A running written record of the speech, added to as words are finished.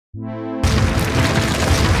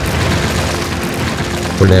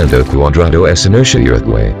Fernando Cuadrado S. inertia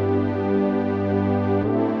Uruguay.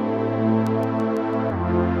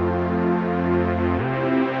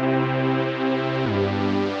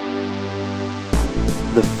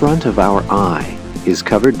 The front of our eye is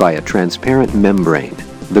covered by a transparent membrane,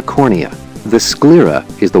 the cornea. The sclera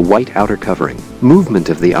is the white outer covering. Movement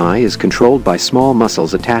of the eye is controlled by small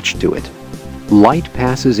muscles attached to it. Light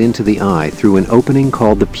passes into the eye through an opening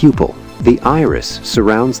called the pupil. The iris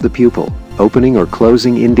surrounds the pupil, opening or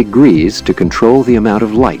closing in degrees to control the amount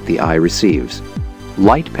of light the eye receives.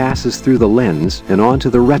 Light passes through the lens and onto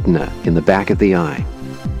the retina in the back of the eye.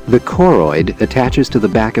 The choroid attaches to the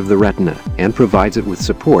back of the retina and provides it with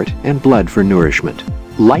support and blood for nourishment.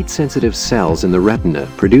 Light-sensitive cells in the retina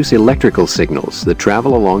produce electrical signals that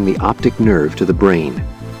travel along the optic nerve to the brain.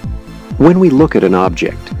 When we look at an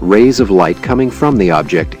object, rays of light coming from the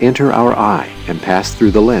object enter our eye and pass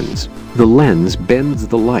through the lens. The lens bends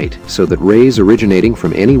the light so that rays originating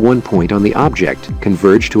from any one point on the object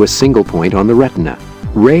converge to a single point on the retina.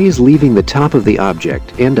 Rays leaving the top of the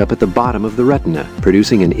object end up at the bottom of the retina,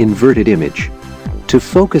 producing an inverted image. To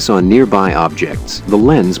focus on nearby objects, the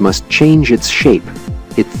lens must change its shape.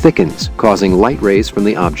 It thickens, causing light rays from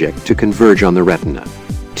the object to converge on the retina.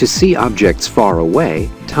 To see objects far away,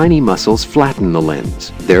 tiny muscles flatten the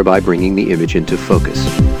lens, thereby bringing the image into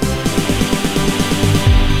focus.